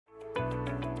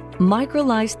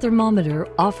Microlife's thermometer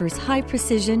offers high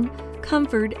precision,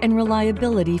 comfort, and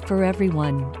reliability for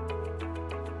everyone.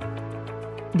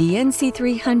 The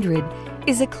NC300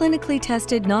 is a clinically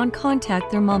tested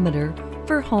non-contact thermometer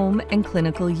for home and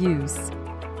clinical use.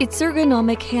 Its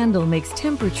ergonomic handle makes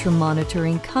temperature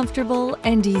monitoring comfortable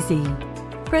and easy.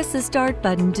 Press the start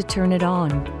button to turn it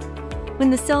on. When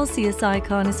the Celsius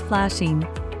icon is flashing,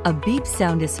 a beep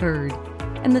sound is heard,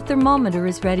 and the thermometer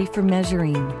is ready for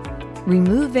measuring.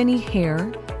 Remove any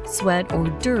hair, sweat, or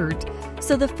dirt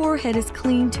so the forehead is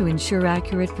clean to ensure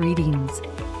accurate readings.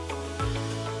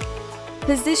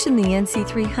 Position the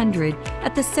NC300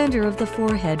 at the center of the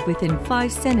forehead within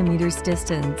 5 centimeters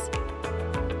distance.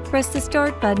 Press the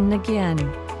start button again,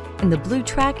 and the blue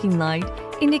tracking light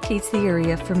indicates the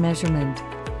area for measurement.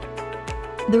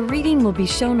 The reading will be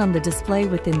shown on the display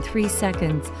within 3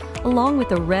 seconds, along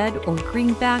with a red or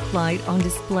green backlight on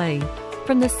display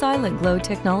from the Silent Glow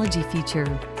technology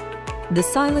feature. The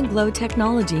Silent Glow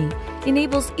technology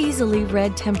enables easily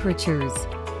read temperatures.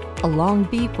 A long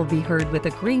beep will be heard with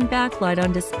a green backlight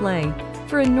on display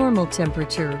for a normal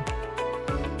temperature.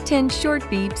 10 short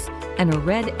beeps and a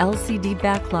red LCD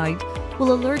backlight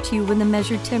will alert you when the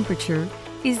measured temperature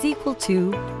is equal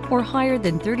to or higher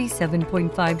than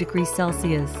 37.5 degrees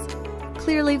Celsius,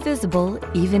 clearly visible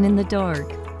even in the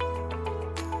dark.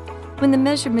 When the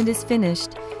measurement is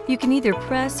finished, you can either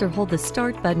press or hold the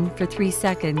start button for 3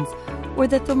 seconds, or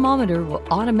the thermometer will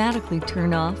automatically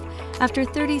turn off after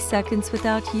 30 seconds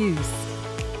without use.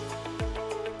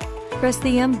 Press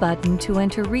the M button to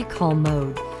enter recall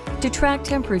mode to track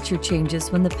temperature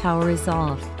changes when the power is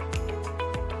off.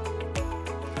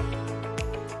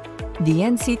 The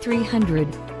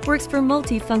NC300 works for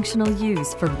multifunctional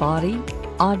use for body,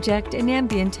 object, and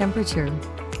ambient temperature.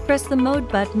 Press the mode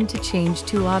button to change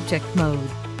to object mode.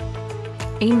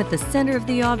 Aim at the center of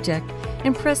the object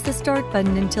and press the start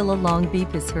button until a long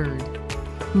beep is heard.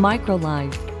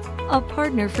 Microlife, a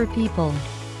partner for people,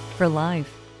 for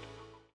life.